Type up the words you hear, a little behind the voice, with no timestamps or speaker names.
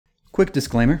Quick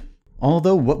disclaimer.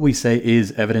 Although what we say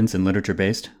is evidence and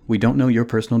literature-based, we don't know your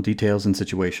personal details and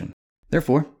situation.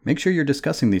 Therefore, make sure you're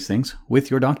discussing these things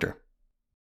with your doctor.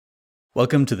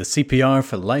 Welcome to the CPR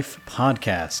for Life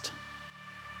podcast.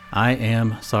 I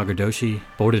am Sagar Doshi,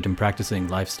 boarded and practicing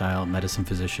lifestyle medicine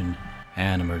physician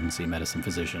and emergency medicine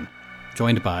physician,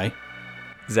 joined by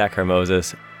Zach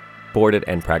Hermosis, boarded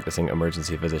and practicing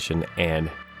emergency physician and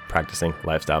practicing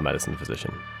lifestyle medicine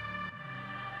physician.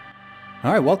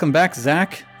 All right, welcome back,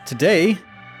 Zach. Today,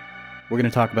 we're going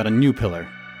to talk about a new pillar,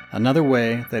 another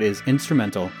way that is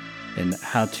instrumental in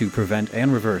how to prevent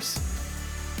and reverse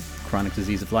chronic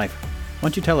disease of life. Why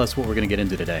don't you tell us what we're going to get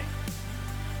into today?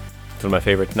 It's one of my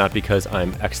favorites, not because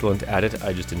I'm excellent at it,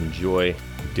 I just enjoy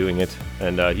doing it.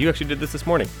 And you actually did this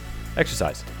morning.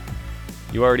 Exercise.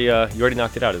 You already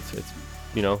knocked it out. It's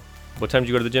what time did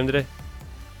you go to the gym today?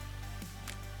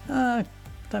 Time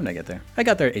did I get there? I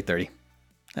got there at 8:30.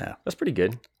 Yeah, that's pretty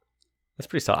good. That's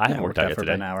pretty solid. I haven't worked out yet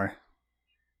today. An hour.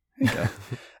 There you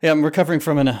go. Yeah, I'm recovering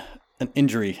from an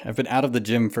injury. I've been out of the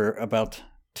gym for about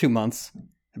 2 months.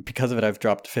 And because of it, I've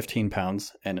dropped 15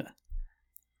 pounds, and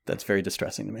that's very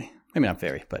distressing to me. I mean, not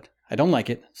very, but I don't like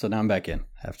it. So now I'm back in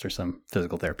after some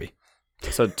physical therapy.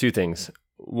 So 2 things.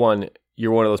 One,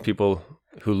 you're one of those people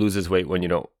who loses weight when you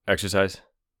don't exercise.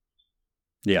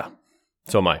 Yeah.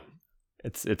 So am I.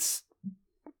 It's.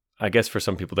 I guess for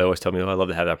some people, they always tell me, "Oh, I love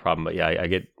to have that problem," but yeah,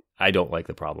 I don't like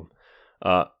the problem.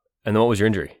 And then what was your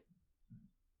injury?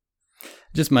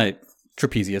 Just my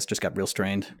trapezius just got real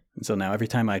strained. And so now every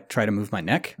time I try to move my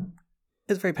neck,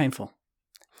 it's very painful.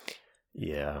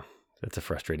 Yeah, that's a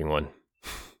frustrating one.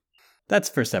 That's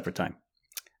for a separate time.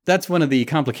 That's one of the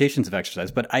complications of exercise.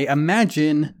 But I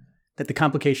imagine that the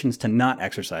complications to not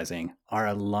exercising are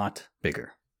a lot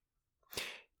bigger.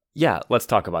 Yeah, let's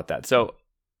talk about that. So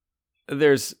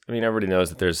everybody knows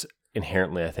that there's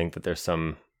inherently, I think that there's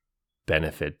some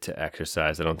benefit to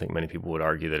exercise. I don't think many people would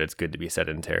argue that it's good to be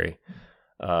sedentary.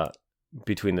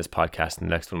 Between this podcast and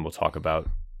the next one, we'll talk about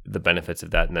the benefits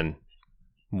of that and then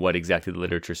what exactly the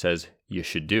literature says you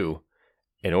should do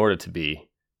in order to be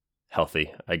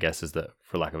healthy, I guess is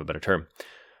for lack of a better term.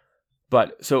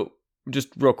 But so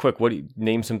just real quick,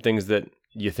 name some things that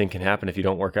you think can happen if you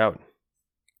don't work out?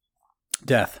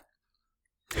 Death.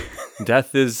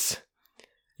 Death is,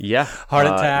 yeah. Heart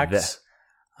attacks.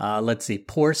 Let's see.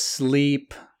 Poor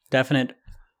sleep. Definite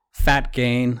fat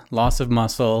gain. Loss of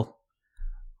muscle.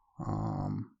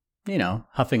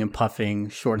 Huffing and puffing.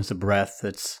 Shortness of breath.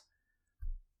 It's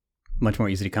much more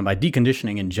easy to come by.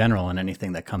 Deconditioning in general and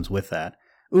anything that comes with that.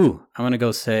 Ooh, I'm going to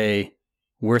go say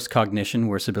worse cognition,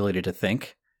 worse ability to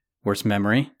think, worse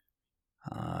memory,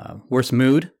 worse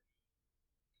mood.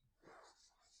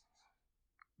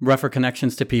 Rougher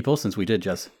connections to people, since we did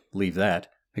just leave that.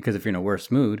 Because if you're in a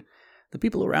worse mood, the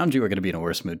people around you are going to be in a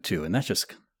worse mood too. And that's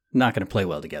just not going to play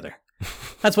well together.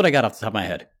 That's what I got off the top of my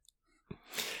head.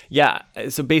 Yeah.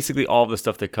 So basically all the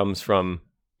stuff that comes from,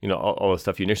 all the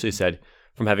stuff you initially said,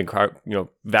 from having,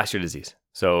 vascular disease.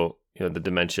 So, the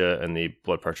dementia and the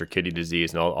blood pressure, kidney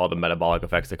disease, and all the metabolic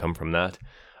effects that come from that.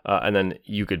 And then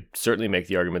you could certainly make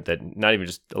the argument that not even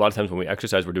just a lot of times when we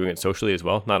exercise, we're doing it socially as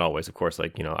well. Not always, of course.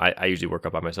 I usually work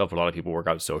out by myself, but a lot of people work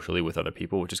out socially with other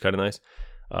people, which is kind of nice.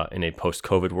 In a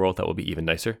post-COVID world, that will be even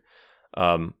nicer.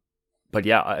 But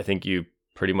yeah, I think you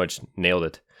pretty much nailed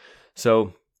it.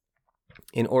 So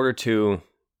in order to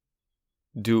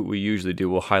do what we usually do,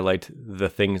 we'll highlight the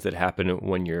things that happen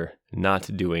when you're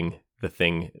not doing the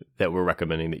thing that we're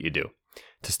recommending that you do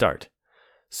to start.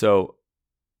 So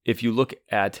if you look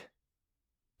at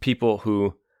people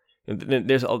who,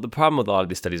 there's the problem with a lot of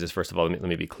these studies is, first of all, let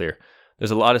me be clear.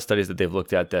 There's a lot of studies that they've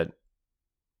looked at that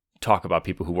talk about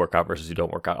people who work out versus who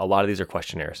don't work out. A lot of these are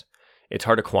questionnaires. It's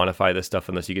hard to quantify this stuff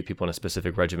unless you get people in a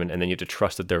specific regimen, and then you have to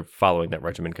trust that they're following that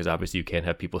regimen, because obviously you can't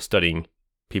have people studying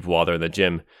people while they're in the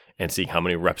gym and seeing how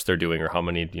many reps they're doing or how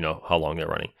many, how long they're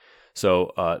running.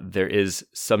 So there is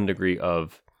some degree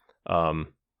of,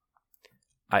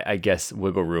 I guess,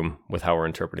 wiggle room with how we're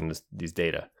interpreting these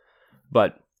data.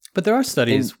 But there are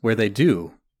studies where they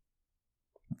do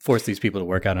force these people to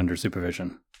work out under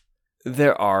supervision.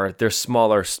 There's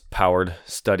smaller powered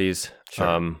studies.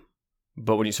 Sure.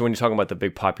 But when you're talking about the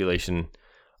big population,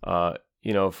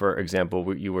 for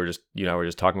example, you were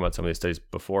just talking about some of these studies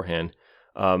beforehand.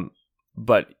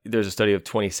 But there's a study of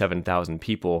 27,000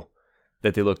 people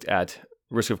that they looked at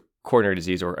risk of coronary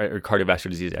disease or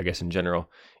cardiovascular disease, I guess in general,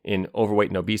 in overweight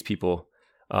and obese people,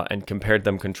 and compared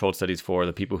them controlled studies for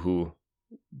the people who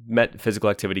met physical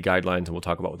activity guidelines, and we'll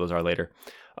talk about what those are later,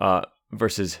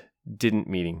 versus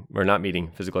not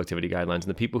meeting physical activity guidelines. And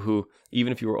the people who,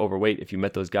 even if you were overweight, if you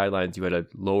met those guidelines, you had a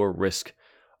lower risk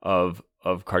of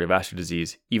of cardiovascular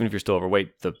disease, even if you're still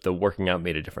overweight, the working out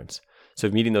made a difference. So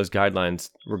meeting those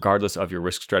guidelines, regardless of your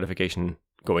risk stratification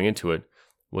going into it,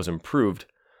 was improved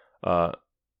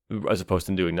as opposed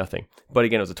to doing nothing. But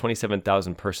again, it was a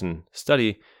 27,000 person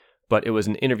study, but it was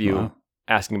an interview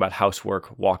asking about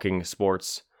housework, walking,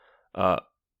 sports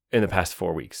in the past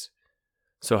 4 weeks.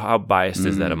 So how biased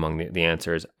is that among the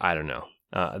answers? I don't know.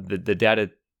 The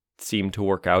data seemed to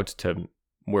work out to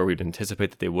where we'd anticipate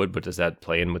that they would, but does that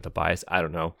play in with the bias? I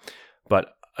don't know.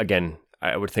 But again,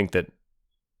 I would think that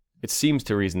it seems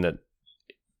to reason that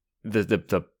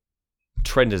the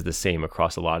trend is the same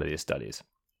across a lot of these studies.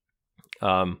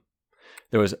 There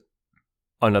was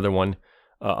another one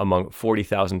among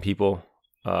 40,000 people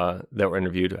that were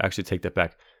interviewed. Actually, take that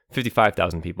back.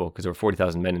 55,000 people, because there were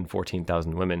 40,000 men and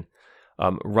 14,000 women.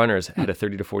 Runners had a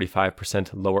 30 to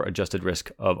 45% lower adjusted risk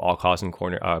of all-cause and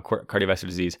cardiovascular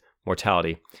disease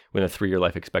mortality with a 3-year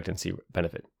life expectancy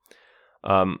benefit.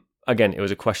 Again, it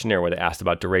was a questionnaire where they asked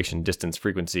about duration, distance,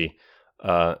 frequency.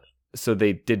 So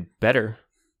they did better,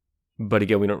 but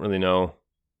again, we don't really know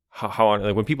how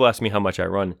like when people ask me how much I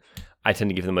run, I tend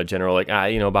to give them a general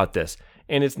about this,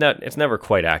 and it's never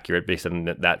quite accurate based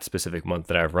on that specific month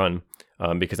that I've run,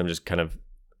 because I'm just kind of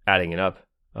adding it up.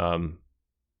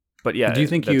 But yeah, do you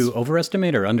think you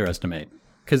overestimate or underestimate?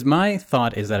 Because my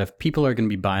thought is that if people are going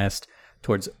to be biased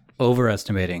towards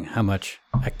overestimating how much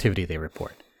activity they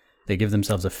report, they give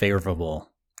themselves a favorable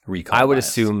recall. I would bias.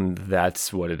 assume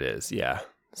that's what it is. Yeah.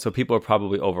 So people are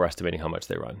probably overestimating how much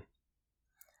they run.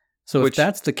 So if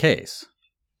that's the case,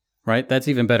 right, that's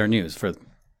even better news for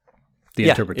the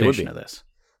interpretation of this.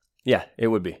 Yeah, it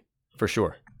would be, for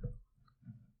sure.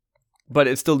 But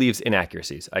it still leaves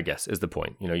inaccuracies, I guess, is the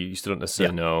point. You still don't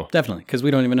necessarily know. Definitely, because we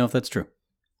don't even know if that's true.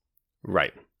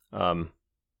 Right. And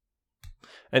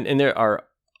there are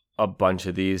a bunch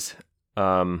of these.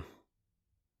 Another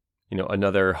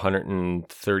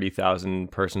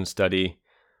 130,000 person study.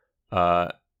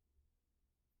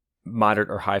 Moderate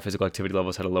or high physical activity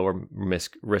levels had a lower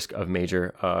risk of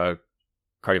major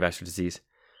cardiovascular disease.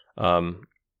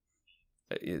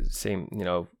 Same,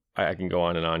 I can go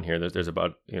on and on here. There's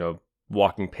about,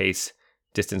 walking pace,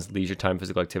 distance, leisure time,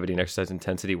 physical activity, and exercise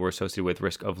intensity were associated with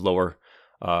risk of lower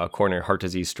coronary heart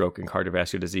disease, stroke, and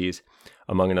cardiovascular disease,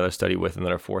 among another study with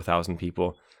another 4,000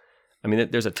 people. I mean,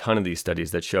 there's a ton of these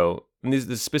studies that show, and this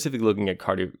is specifically looking at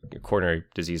coronary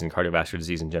disease and cardiovascular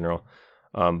disease in general.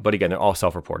 But again, they're all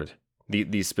self-reported.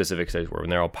 These specific studies were, and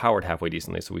they're all powered halfway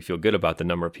decently, so we feel good about the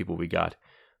number of people we got.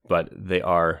 But they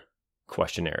are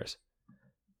questionnaires.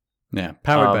 Yeah,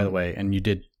 powered, by the way, and you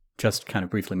did just kind of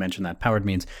briefly mention that. Powered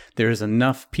means there is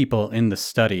enough people in the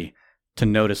study to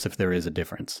notice if there is a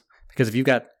difference. Because if you've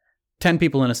got 10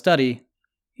 people in a study,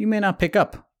 you may not pick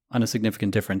up on a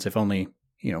significant difference if only,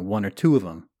 1 or 2 of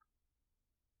them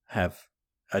have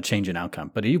a change in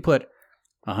outcome. But if you put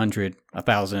 100,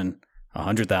 1,000,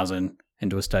 100,000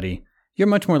 into a study, you're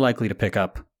much more likely to pick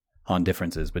up on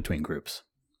differences between groups.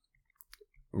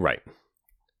 Right.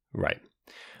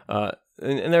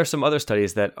 And there are some other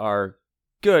studies that are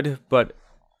good, but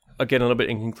again, a little bit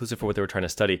inconclusive for what they were trying to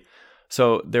study.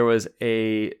 So there was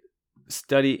a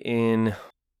study in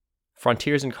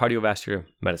Frontiers in Cardiovascular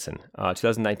Medicine,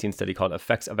 2019 study called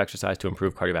Effects of Exercise to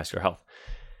Improve Cardiovascular Health.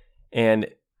 And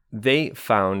they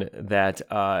found that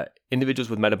individuals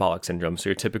with metabolic syndrome, so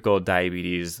your typical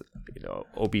diabetes,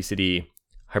 obesity,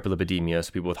 hyperlipidemia,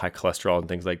 so people with high cholesterol and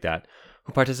things like that,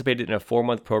 who participated in a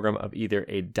 4-month program of either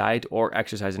a diet or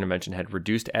exercise intervention had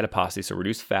reduced adiposity, so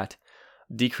reduced fat,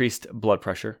 decreased blood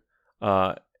pressure,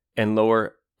 and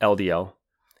lower LDL,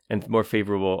 and more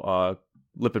favorable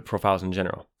lipid profiles in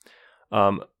general.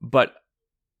 But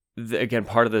again,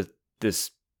 part of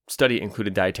this study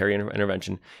included dietary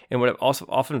intervention. And what I've also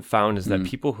often found is that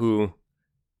people who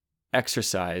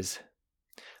exercise,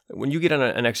 when you get on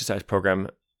an exercise program,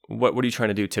 what are you trying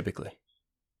to do typically?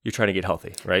 You're trying to get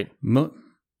healthy, right?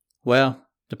 Well,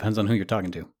 depends on who you're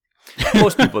talking to.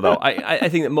 Most people, though, I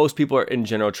think that most people are in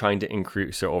general trying to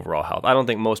increase their overall health. I don't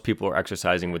think most people are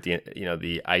exercising with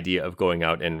the idea of going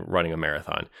out and running a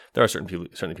marathon. There are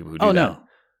certainly people who do that. No.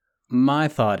 My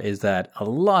thought is that a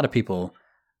lot of people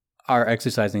are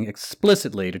exercising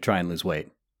explicitly to try and lose weight.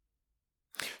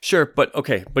 Sure, but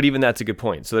even that's a good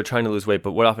point. So they're trying to lose weight,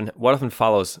 but what often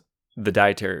follows the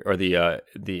dietary or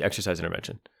the exercise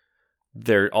intervention?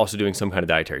 They're also doing some kind of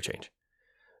dietary change.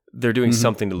 They're doing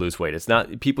something to lose weight. It's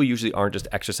not, people usually aren't just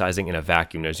exercising in a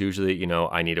vacuum. There's usually,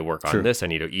 I need to work on this. I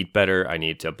need to eat better. I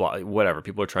need to whatever.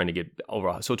 People are trying to get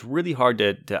overall. So it's really hard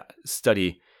to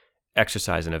study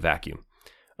exercise in a vacuum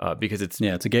because it's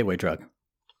a gateway drug.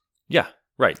 Yeah,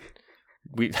 right.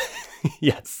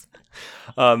 Yes.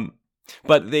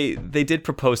 But they did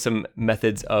propose some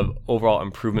methods of overall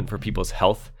improvement for people's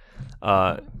health,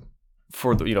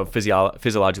 for the,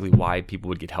 physiologically why people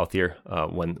would get healthier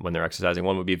when they're exercising.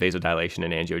 One would be vasodilation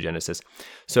and angiogenesis.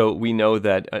 So we know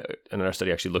that, and our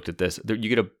study actually looked at this, that you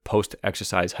get a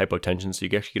post-exercise hypotension, so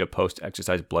you actually get a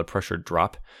post-exercise blood pressure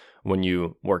drop when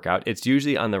you work out. It's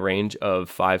usually on the range of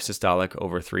 5 systolic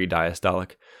over 3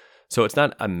 diastolic. So it's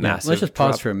not a massive Let's just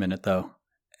pause drop. for a minute, though.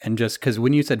 And just because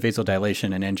when you said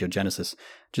vasodilation and angiogenesis,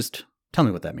 just tell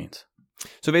me what that means.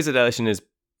 So vasodilation is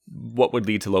what would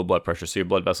lead to low blood pressure. So your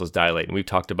blood vessels dilate. And we've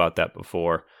talked about that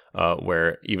before,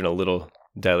 where even a little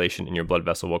dilation in your blood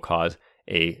vessel will cause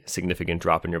a significant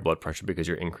drop in your blood pressure because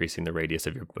you're increasing the radius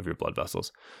of your blood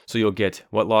vessels. So you'll get,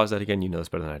 what law is that again? You know this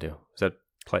better than I do. Is that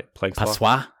Planck's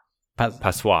law? Passois?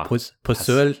 Passois.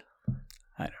 Pusseul?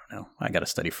 I don't know. I got to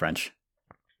study French.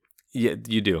 Yeah,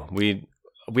 you do. We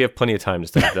have plenty of time to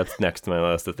study. That's next to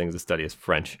my list of things to study is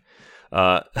French.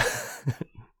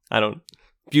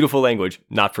 Beautiful language,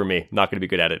 not for me. Not going to be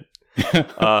good at it.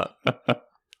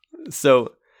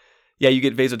 So, yeah, you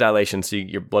get vasodilation. So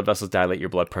your blood vessels dilate, your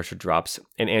blood pressure drops.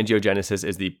 And angiogenesis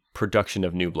is the production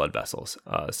of new blood vessels.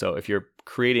 So if you're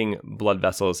creating blood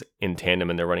vessels in tandem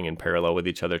and they're running in parallel with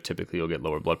each other, typically you'll get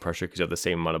lower blood pressure because you have the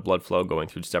same amount of blood flow going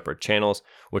through separate channels,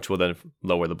 which will then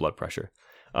lower the blood pressure.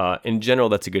 In general,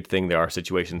 that's a good thing. There are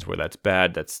situations where that's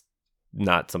bad. That's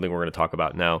not something we're going to talk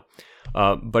about now.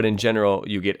 But in general,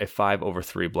 you get a 5 over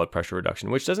 3 blood pressure reduction,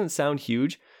 which doesn't sound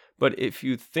huge. But if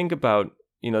you think about,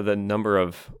 the number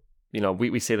of,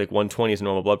 we say like 120 is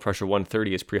normal blood pressure,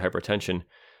 130 is pre-hypertension.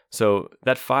 So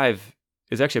that 5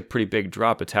 is actually a pretty big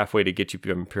drop. It's halfway to get you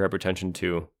from pre-hypertension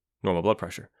to normal blood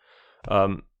pressure.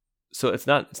 So it's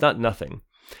not nothing.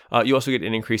 You also get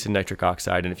an increase in nitric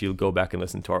oxide. And if you go back and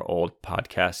listen to our old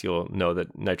podcast, you'll know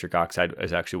that nitric oxide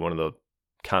is actually one of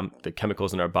the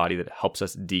chemicals in our body that helps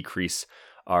us decrease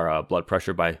our blood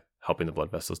pressure by helping the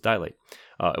blood vessels dilate.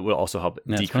 It will also help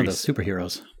decrease. It's one of those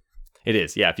superheroes. It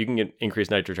is, yeah. If you can get increased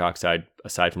nitric oxide,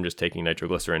 aside from just taking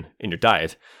nitroglycerin in your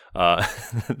diet,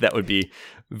 that would be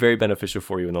very beneficial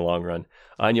for you in the long run.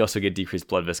 And you also get decreased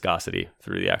blood viscosity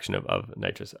through the action of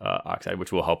nitrous oxide,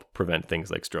 which will help prevent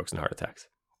things like strokes and heart attacks.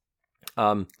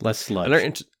 Less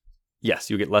sludge. Yes,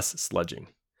 you get less sludging.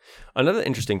 Another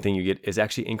interesting thing you get is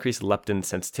actually increased leptin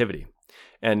sensitivity.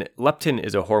 And leptin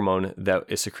is a hormone that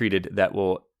is secreted that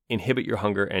will inhibit your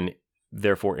hunger and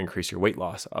therefore increase your weight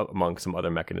loss, among some other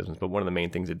mechanisms. But one of the main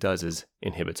things it does is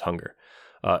inhibits hunger.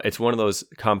 It's one of those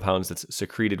compounds that's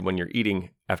secreted when you're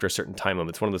eating after a certain time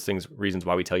limit. It's one of those reasons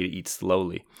why we tell you to eat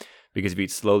slowly. Because if you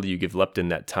eat slowly, you give leptin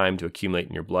that time to accumulate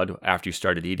in your blood. After you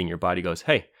started eating, your body goes,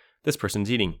 hey, this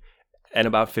person's eating. In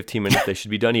about 15 minutes, they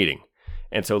should be done eating.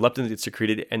 And so leptin gets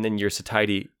secreted, and then your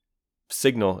satiety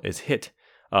signal is hit,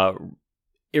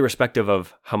 irrespective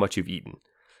of how much you've eaten.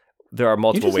 There are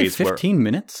multiple ways. 15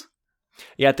 minutes?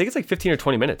 Yeah, I think it's like 15 or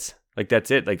 20 minutes. Like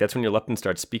that's it. Like that's when your leptin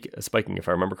starts spiking, if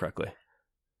I remember correctly.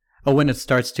 Oh, when it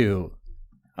starts to.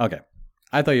 Okay,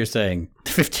 I thought you were saying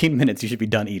 15 minutes. You should be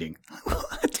done eating.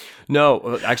 What?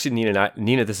 No, actually,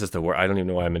 Nina, this is the word. I don't even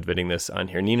know why I'm admitting this on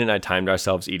here. Nina and I timed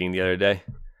ourselves eating the other day.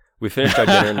 We finished our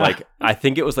dinner in I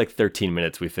think it was like 13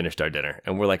 minutes we finished our dinner.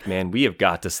 And we're like, man, we have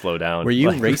got to slow down. Were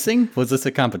you racing? Was this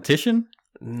a competition?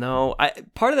 No.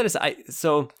 Part of that is,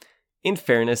 so in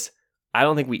fairness, I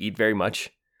don't think we eat very much.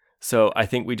 So I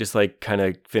think we just kind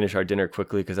of finish our dinner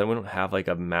quickly because then we don't have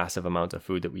a massive amount of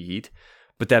food that we eat.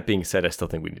 But that being said, I still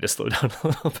think we need to slow down a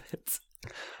little bit.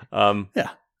 Yeah.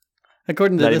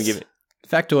 According to this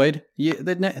factoid,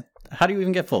 how do you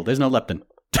even get full? There's no leptin.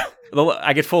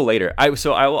 I get full later. I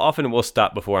will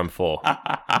stop before I'm full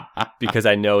because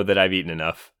I know that I've eaten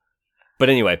enough. But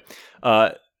anyway,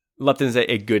 leptin is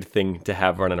a good thing to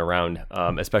have running around,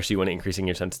 especially when increasing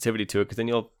your sensitivity to it, because then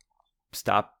you'll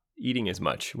stop eating as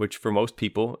much, which for most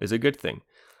people is a good thing.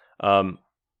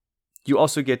 You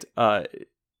also get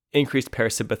increased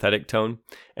parasympathetic tone.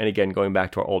 And again, going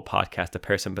back to our old podcast, the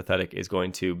parasympathetic is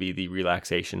going to be the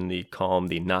relaxation, the calm,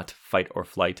 the not fight or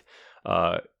flight,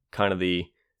 kind of the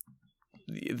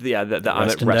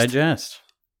rest and digest.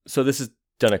 So this has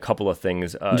done a couple of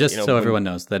things. Everyone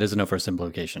knows, that is an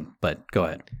oversimplification, but go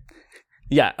ahead.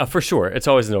 Yeah, for sure. It's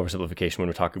always an oversimplification when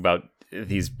we're talking about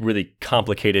these really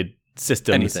complicated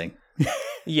systems. Anything.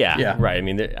 Yeah, right. I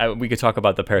mean, we could talk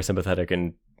about the parasympathetic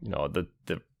and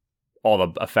all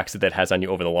the effects that has on you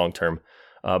over the long term.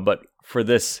 But for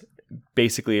this,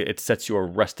 basically, it sets your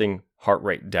resting heart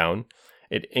rate down.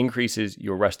 It increases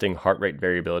your resting heart rate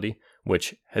variability,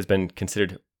 which has been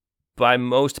considered by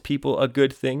most people a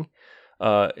good thing.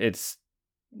 It's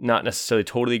not necessarily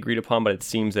totally agreed upon, but it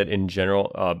seems that in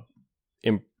general,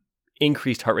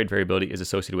 increased heart rate variability is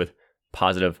associated with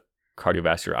positive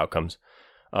cardiovascular outcomes,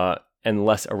 and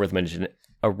less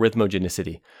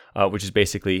arrhythmogenicity, which is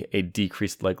basically a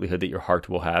decreased likelihood that your heart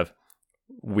will have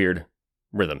weird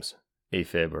rhythms,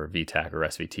 AFib or VTAC or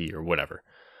SVT or whatever.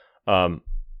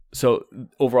 So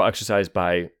overall exercise,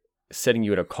 by setting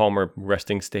you in a calmer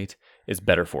resting state, is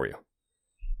better for you.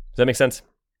 Does that make sense?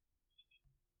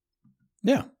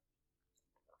 Yeah.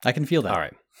 I can feel that. All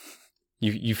right.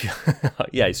 You feel,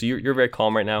 yeah, so you're very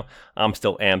calm right now. I'm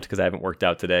still amped because I haven't worked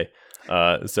out today.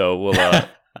 So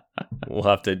we'll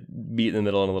have to meet in the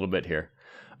middle in a little bit here.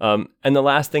 And the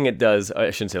last thing it does,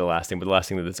 I shouldn't say the last thing, but the last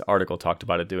thing that this article talked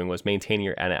about it doing was maintaining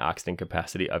your antioxidant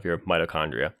capacity of your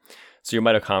mitochondria. So your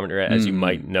mitochondria, as you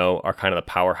might know, are kind of the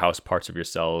powerhouse parts of your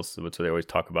cells. That's what they always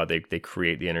talk about. They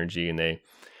create the energy, and they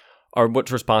are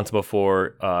what's responsible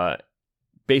for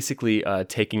basically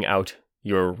taking out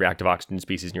your reactive oxygen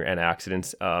species and your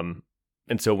antioxidants.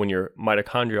 And so when your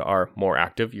mitochondria are more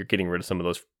active, you're getting rid of some of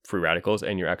those free radicals,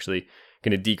 and you're actually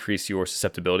going to decrease your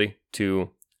susceptibility to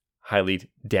highly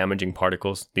damaging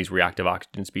particles, these reactive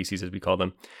oxygen species, as we call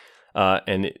them.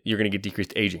 And you're going to get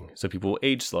decreased aging. So people will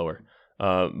age slower,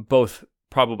 both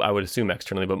probably, I would assume,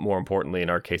 externally, but more importantly,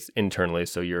 in our case, internally.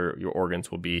 So your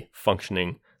organs will be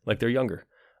functioning like they're younger,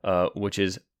 which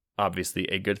is obviously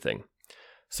a good thing.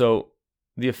 So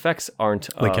the effects aren't...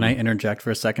 Wait, can I interject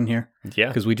for a second here? Yeah.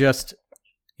 Because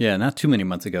not too many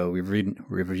months ago, we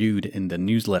reviewed in the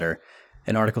newsletter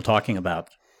an article talking about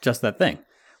just that thing,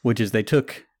 which is they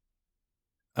took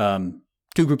two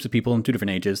groups of people in two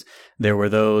different ages. There were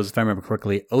those, if I remember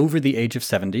correctly, over the age of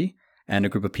 70, and a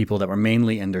group of people that were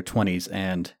mainly in their 20s,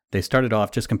 and they started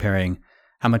off just comparing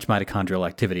how much mitochondrial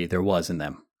activity there was in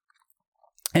them.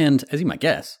 And as you might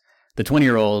guess, the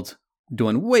 20-year-olds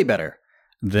doing way better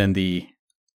than the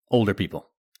older people,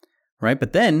 right?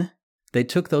 But then they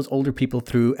took those older people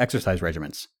through exercise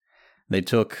regimens. They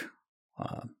took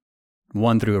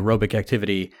one through aerobic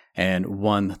activity and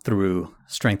one through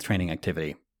strength training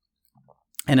activity.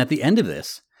 And at the end of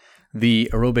this, the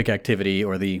aerobic activity,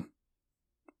 or the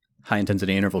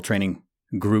high-intensity interval training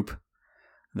group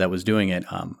that was doing it,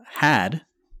 had,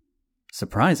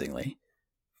 surprisingly,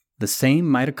 the same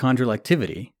mitochondrial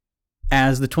activity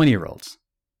as the 20-year-olds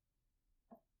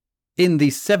in the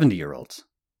 70-year-olds.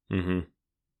 Mm-hmm.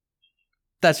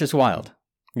 That's just wild.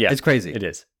 Yeah. It's crazy. It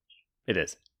is.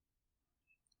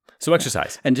 So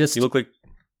exercise. And just... You look like...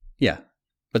 Yeah.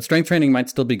 But strength training might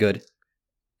still be good.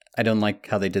 I don't like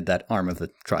how they did that arm of the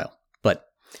trial. But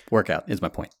workout is my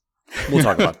point. We'll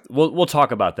talk about we'll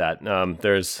talk about that.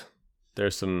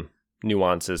 There's some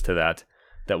nuances to that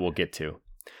we'll get to.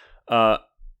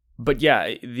 But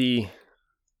yeah, the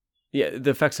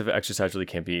effects of exercise really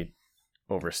can't be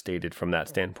overstated from that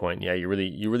standpoint. Yeah, you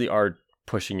really are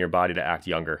pushing your body to act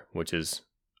younger, which is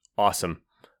awesome.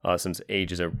 Since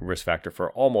age is a risk factor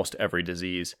for almost every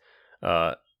disease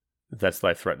that's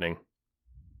life-threatening.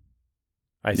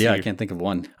 I can't think of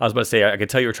one. I was about to say, I could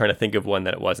tell you were trying to think of one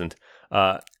that it wasn't.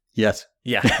 Yes.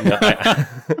 Yeah.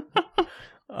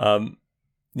 No,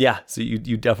 yeah. So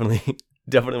you definitely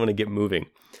want to get moving.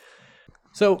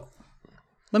 So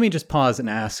let me just pause and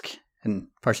ask and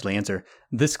partially answer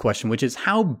this question, which is,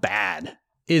 how bad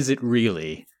is it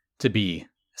really to be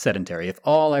sedentary? If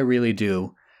all I really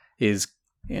do is,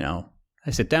 I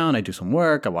sit down, I do some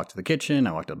work, I walk to the kitchen,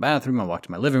 I walk to the bathroom, I walk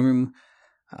to my living room,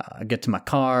 I get to my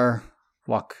car,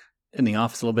 walk in the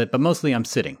office a little bit, but mostly I'm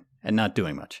sitting and not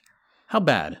doing much. How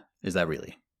bad is that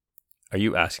really? Are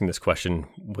you asking this question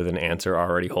with an answer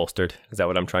already holstered? Is that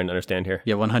what I'm trying to understand here?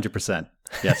 Yeah, 100%.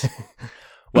 Yes.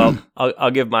 Well,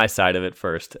 I'll give my side of it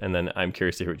first, and then I'm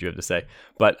curious to hear what you have to say.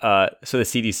 But so the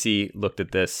CDC looked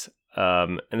at this,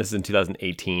 and this is in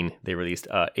 2018. They released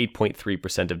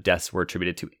 8.3% of deaths were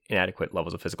attributed to inadequate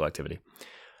levels of physical activity.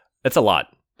 That's a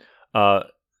lot.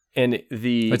 And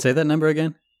Wait, say that number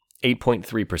again?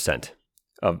 8.3%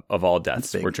 of all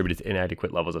deaths were attributed to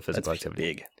inadequate levels of physical activity.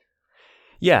 Big.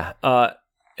 Yeah,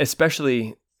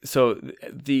 especially so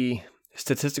the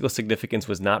statistical significance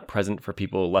was not present for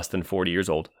people less than 40 years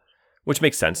old, which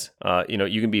makes sense.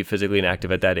 You can be physically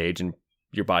inactive at that age and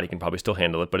your body can probably still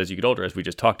handle it. But as you get older, as we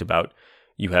just talked about,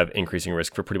 you have increasing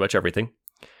risk for pretty much everything.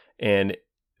 And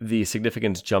the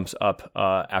significance jumps up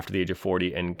after the age of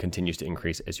 40 and continues to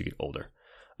increase as you get older.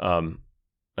 And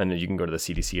you can go to the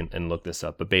CDC and look this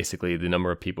up. But basically, the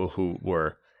number of people who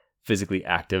were physically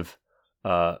active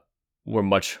were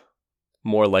much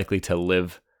more likely to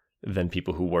live than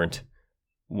people who weren't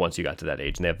once you got to that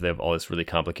age. And they have all this really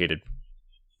complicated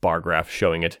bar graph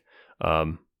showing it.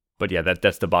 But yeah,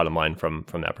 that's the bottom line from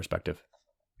that perspective.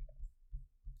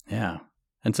 Yeah.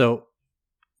 And so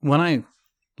when I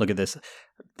look at this,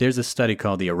 there's a study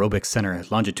called the Aerobic Center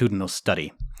Longitudinal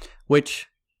Study, which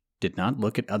did not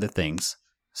look at other things,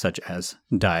 such as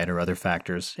diet or other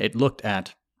factors. It looked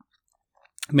at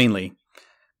mainly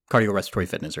cardiorespiratory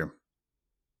fitness, or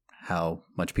how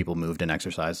much people moved and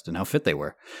exercised and how fit they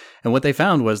were. And what they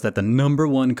found was that the number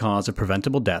one cause of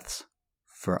preventable deaths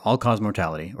for all-cause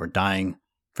mortality, or dying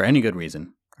for any good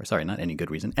reason, or sorry, not any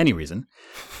good reason, any reason,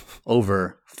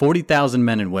 over 40,000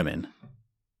 men and women,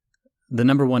 the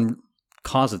number one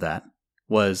cause of that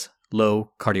was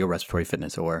low cardiorespiratory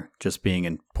fitness, or just being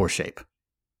in poor shape.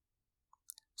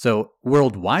 So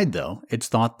worldwide, though, it's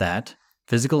thought that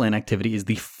physical inactivity is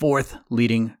the fourth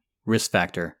leading risk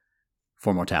factor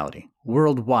for mortality.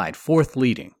 Worldwide, fourth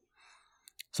leading.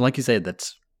 So like you said,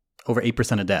 that's over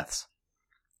 8% of deaths.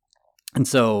 And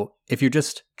so if you're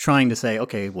just trying to say,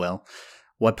 okay, well,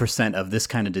 what percent of this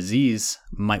kind of disease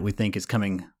might we think is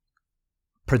coming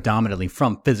predominantly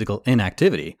from physical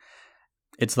inactivity?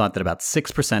 It's thought that about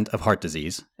 6% of heart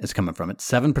disease is coming from it,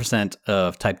 7%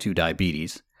 of type 2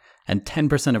 diabetes, and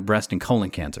 10% of breast and colon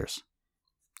cancers.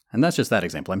 And that's just that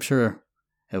example. I'm sure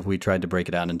if we tried to break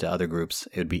it out into other groups,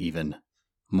 it would be even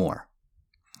more.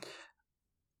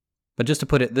 But just to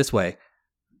put it this way,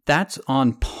 that's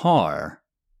on par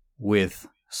with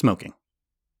smoking.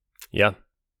 Yeah.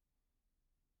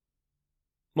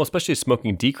 Well, especially as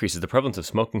smoking decreases, the prevalence of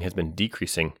smoking has been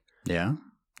decreasing. Yeah,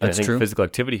 that's that's true. true. Physical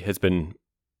activity has been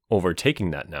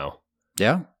overtaking that now.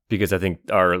 Yeah. Because I think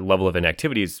our level of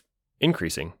inactivity is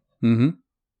increasing. Mm-hmm.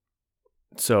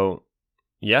 So,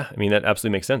 yeah, I mean, that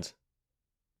absolutely makes sense.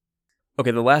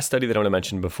 Okay, the last study that I want to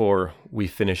mention before we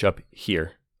finish up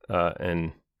here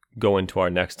and go into our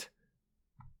next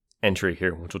entry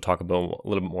here, which we'll talk about a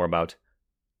little bit more about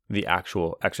the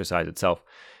actual exercise itself.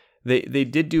 They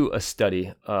did do a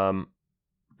study, and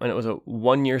it was a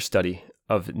 1-year study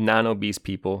of non-obese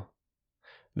people.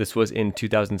 This was in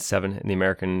 2007 in the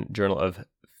American Journal of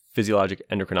Physiologic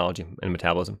Endocrinology and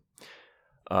Metabolism.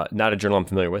 Not a journal I'm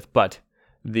familiar with, but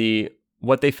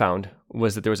what they found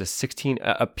was that there was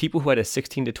people who had a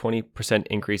 16 to 20%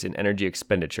 increase in energy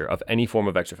expenditure of any form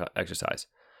of exercise,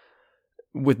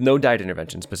 with no diet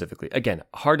intervention specifically. Again,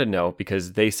 hard to know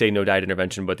because they say no diet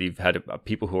intervention, but they've had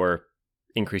people who are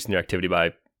increasing their activity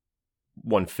by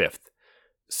 1/5.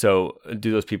 So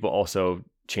do those people also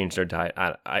change their diet?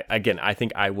 I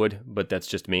think I would, but that's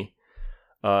just me.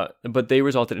 But they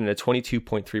resulted in a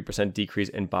 22.3% decrease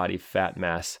in body fat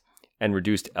mass and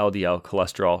reduced LDL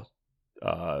cholesterol,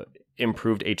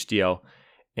 improved HDL,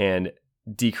 and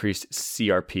decreased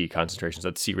CRP concentrations.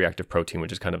 That's C-reactive protein,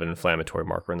 which is kind of an inflammatory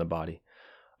marker in the body,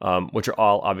 which are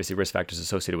all obviously risk factors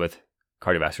associated with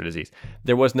cardiovascular disease.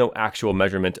 There was no actual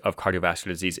measurement of cardiovascular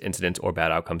disease incidence or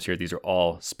bad outcomes here. These are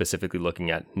all specifically looking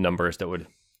at numbers that would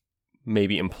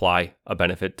maybe imply a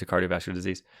benefit to cardiovascular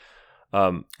disease.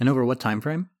 And over what time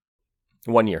frame?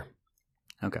 1 year.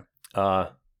 Okay.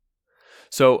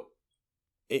 So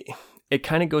it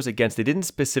kind of goes against, they didn't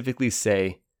specifically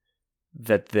say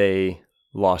that they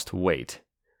lost weight.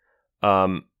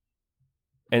 And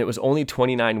it was only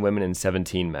 29 women and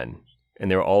 17 men. And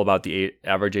they were all about the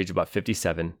average age of about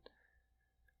 57.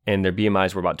 And their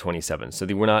BMIs were about 27. So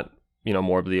they were not,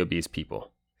 morbidly obese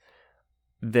people.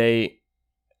 They,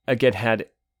 again, had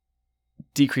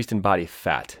decreased in body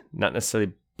fat, not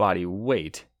necessarily body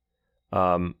weight.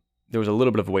 There was a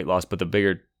little bit of weight loss, but the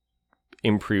bigger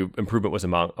improvement was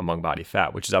among body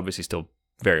fat, which is obviously still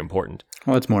very important.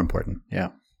 Well, it's more important. Yeah.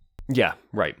 Yeah,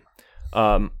 right.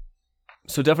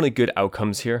 So definitely good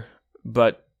outcomes here,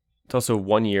 but it's also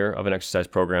 1 year of an exercise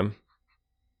program.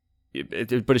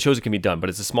 But it shows it can be done, but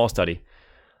it's a small study.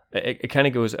 It kind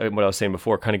of goes, what I was saying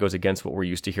before, kind of goes against what we're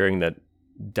used to hearing, that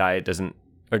diet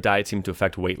seems to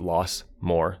affect weight loss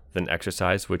more than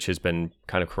exercise, which has been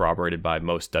kind of corroborated by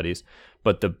most studies.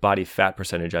 But the body fat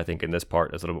percentage, I think, in this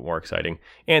part is a little bit more exciting.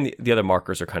 And the other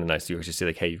markers are kind of nice. You actually see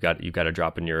like, hey, you've got a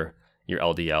drop in your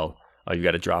LDL, you've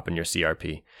got a drop in your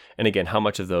CRP. And again, how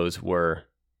much of those were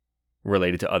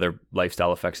related to other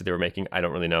lifestyle effects that they were making, I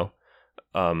don't really know.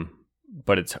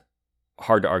 But it's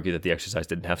hard to argue that the exercise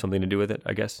didn't have something to do with it,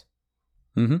 I guess.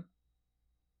 Mm-hmm.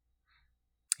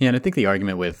 Yeah, and I think the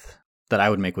argument that I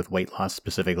would make with weight loss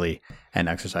specifically and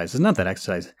exercise is not that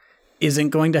exercise isn't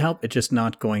going to help. It's just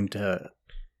not going to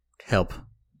help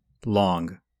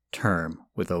long term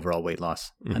with overall weight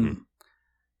loss. Mm-hmm. And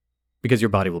because your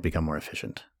body will become more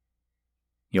efficient.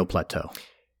 You'll plateau.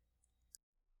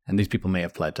 And these people may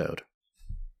have plateaued.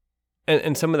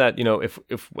 And some of that,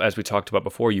 if as we talked about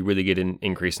before, you really get an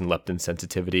increase in leptin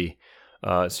sensitivity,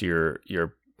 so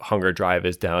your hunger drive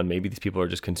is down. Maybe these people are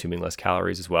just consuming less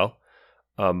calories as well.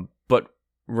 But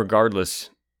regardless,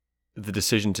 the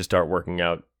decision to start working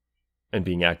out and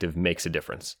being active makes a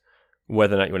difference.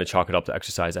 Whether or not you want to chalk it up to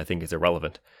exercise, I think is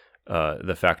irrelevant.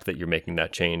 The fact that you're making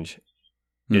that change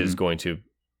is going to,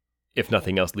 if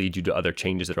nothing else, lead you to other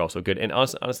changes that are also good. And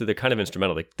honestly, they're kind of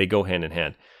instrumental. They go hand in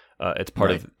hand. It's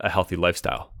part of a healthy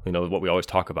lifestyle. What we always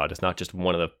talk about. It's not just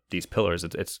one of these pillars.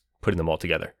 It's putting them all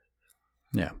together.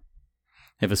 Yeah.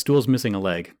 If a stool's missing a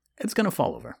leg, it's going to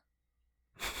fall over.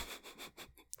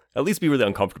 At least be really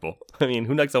uncomfortable. I mean,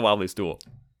 who likes a wobbly stool?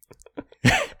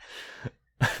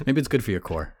 Maybe it's good for your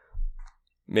core.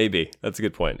 Maybe. That's a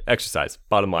good point. Exercise.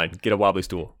 Bottom line. Get a wobbly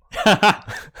stool.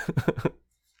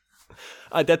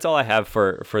 That's all I have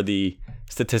for the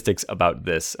statistics about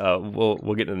this.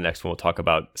 We'll get into the next one. We'll talk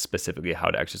about specifically how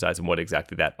to exercise and what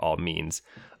exactly that all means.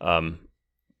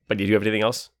 But do you have anything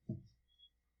else?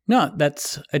 No,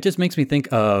 it just makes me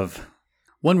think of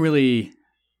one really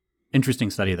interesting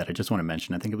study that I just want to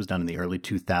mention. I think it was done in the early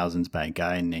 2000s by a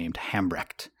guy named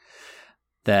Hambrecht,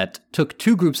 that took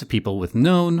two groups of people with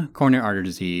known coronary artery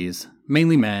disease,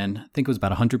 mainly men. I think it was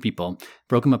about 100 people,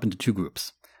 broke them up into two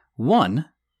groups. One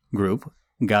group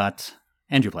got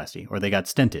angioplasty, or they got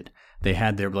stented. They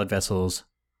had their blood vessels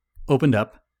opened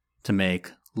up to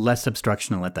make less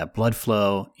obstruction and let that blood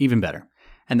flow even better.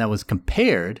 And that was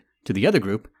compared to the other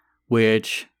group,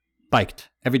 which biked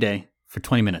every day for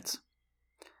 20 minutes.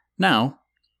 Now,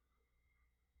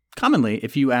 commonly,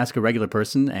 if you ask a regular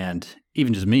person, and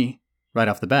even just me, right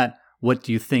off the bat, what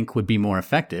do you think would be more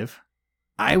effective?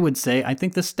 I would say I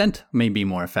think the stent may be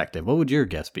more effective. What would your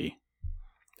guess be?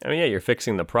 I mean, yeah, you're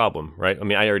fixing the problem, right? I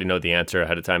mean, I already know the answer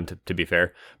ahead of time, to be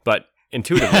fair. But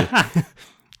intuitively,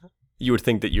 you would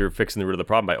think that you're fixing the root of the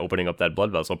problem by opening up that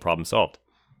blood vessel. Problem solved.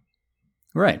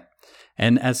 Right.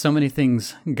 And as so many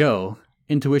things go,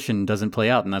 intuition doesn't play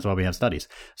out, and that's why we have studies.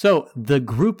 So the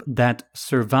group that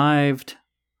survived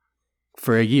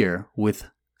for a year with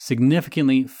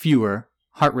significantly fewer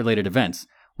heart-related events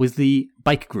was the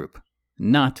bike group,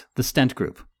 not the stent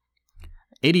group.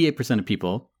 88% of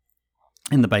people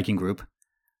in the biking group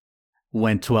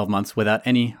went 12 months without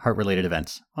any heart-related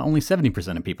events. Only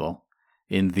 70% of people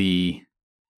in the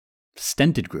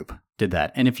stented group did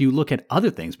that. And if you look at other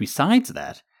things besides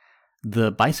that,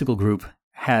 the bicycle group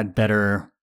had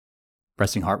better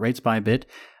resting heart rates by a bit.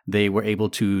 They were able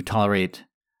to tolerate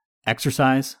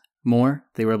exercise more.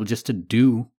 They were able just to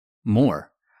do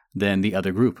more than the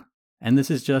other group. And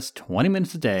this is just 20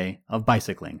 minutes a day of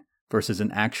bicycling versus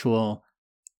an actual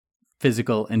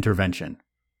physical intervention.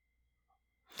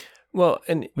 Well,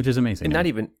 and which is amazing. And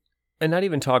not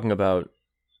even talking about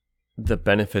the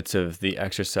benefits of the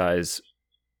exercise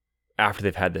after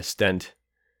they've had the stent.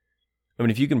 I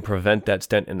mean, if you can prevent that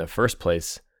stent in the first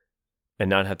place and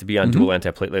not have to be on dual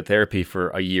antiplatelet therapy for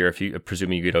a year, if you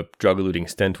presuming you get a drug-eluting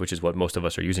stent, which is what most of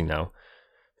us are using now,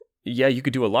 yeah, you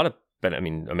could do a lot of. I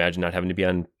mean, imagine not having to be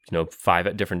on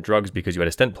 5 different drugs because you had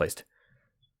a stent placed.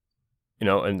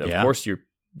 And of course you're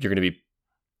going to be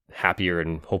happier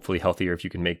and hopefully healthier if you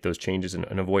can make those changes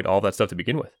and avoid all that stuff to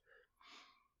begin with.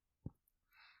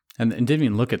 And didn't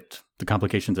even look at the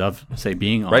complications of, say,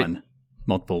 being on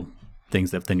multiple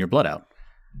things that thin your blood out,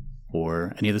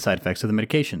 or any of the side effects of the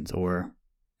medications, or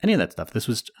any of that stuff. This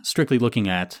was strictly looking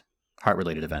at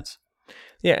heart-related events.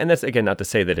 Yeah, and that's, again, not to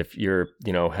say that if you're,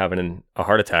 having a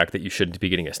heart attack that you shouldn't be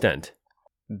getting a stent.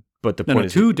 But the point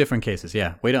is... two different cases,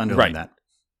 yeah. Way to underline that.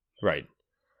 Right.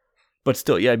 But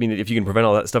still, yeah, I mean, if you can prevent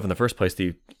all that stuff in the first place,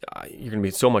 you're going to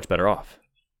be so much better off.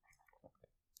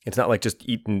 It's not like just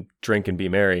eat and drink and be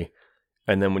merry,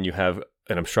 and then when you have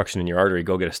an obstruction in your artery,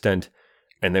 go get a stent,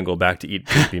 and then go back to eat,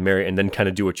 drink, be merry, and then kind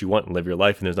of do what you want and live your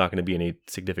life, and there's not going to be any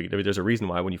significant... There's a reason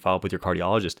why when you follow up with your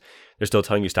cardiologist, they're still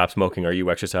telling you stop smoking. Are you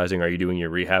exercising? Are you doing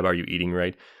your rehab? Are you eating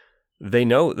right? They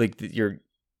know,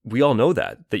 we all know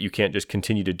that you can't just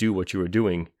continue to do what you were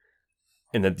doing,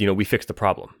 and that, we fixed the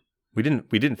problem. We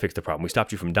didn't fix the problem. We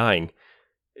stopped you from dying.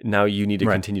 Now you need to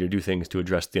continue to do things to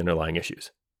address the underlying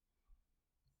issues.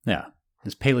 Yeah.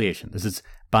 This is palliation. This is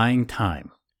buying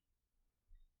time.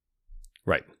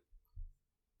 Right.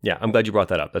 Yeah, I'm glad you brought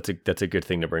that up. That's a good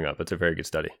thing to bring up. It's a very good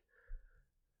study.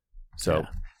 So,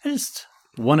 just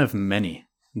one of many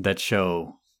that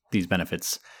show these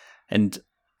benefits. And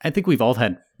I think we've all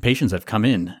had patients that have come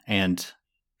in and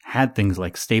had things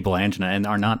like stable angina and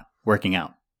are not working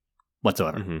out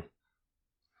whatsoever. Mm-hmm.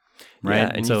 Right?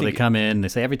 Yeah, and so they come in, they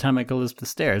say, every time I go up the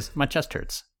stairs, my chest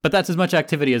hurts. But that's as much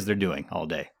activity as they're doing all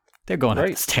day. They're going up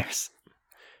the stairs.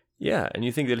 Yeah, and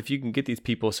you think that if you can get these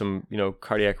people some,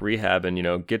 cardiac rehab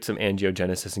and, get some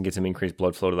angiogenesis and get some increased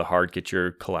blood flow to the heart, get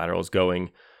your collaterals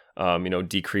going,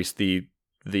 decrease the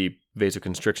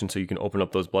vasoconstriction so you can open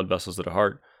up those blood vessels to the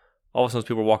heart, all of a sudden those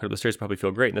people walking up the stairs probably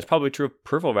feel great. And that's probably true of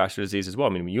peripheral vascular disease as well.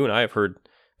 I mean, you and I have heard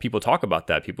people talk about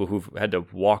that. People who've had to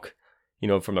walk,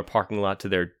 from their parking lot to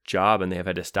their job, and they have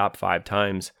had to stop 5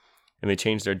 times, and they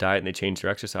changed their diet and they changed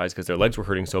their exercise because their legs were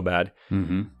hurting so bad.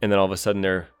 Mm-hmm. And then all of a sudden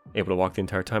they're able to walk the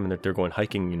entire time, and they're going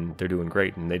hiking and they're doing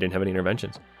great, and they didn't have any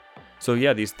interventions. So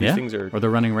yeah, these things are... Or they're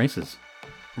running races.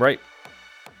 Right.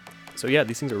 So yeah,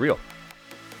 these things are real.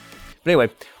 But anyway,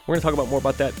 we're going to talk about more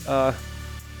about that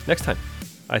next time.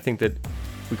 I think that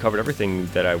we covered everything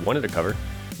that I wanted to cover.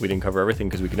 We didn't cover everything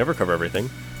because we could never cover everything,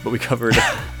 but we covered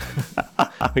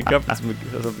some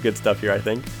good stuff here, I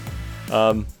think.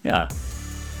 Yeah.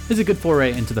 It's a good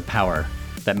foray into the power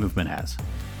that movement has.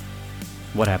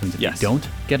 What happens if you don't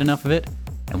get enough of it,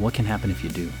 and what can happen if you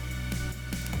do?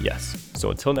 Yes.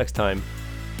 So until next time,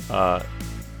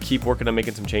 keep working on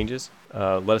making some changes.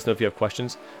 Let us know if you have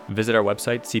questions. Visit our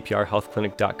website,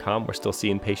 cprhealthclinic.com. We're still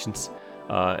seeing patients,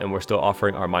 and we're still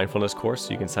offering our mindfulness course,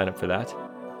 so you can sign up for that.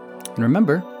 And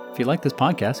remember, if you like this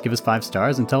podcast, give us 5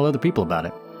 stars and tell other people about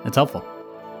it. It's helpful.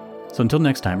 So until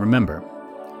next time, remember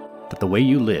that the way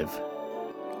you live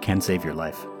can save your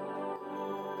life.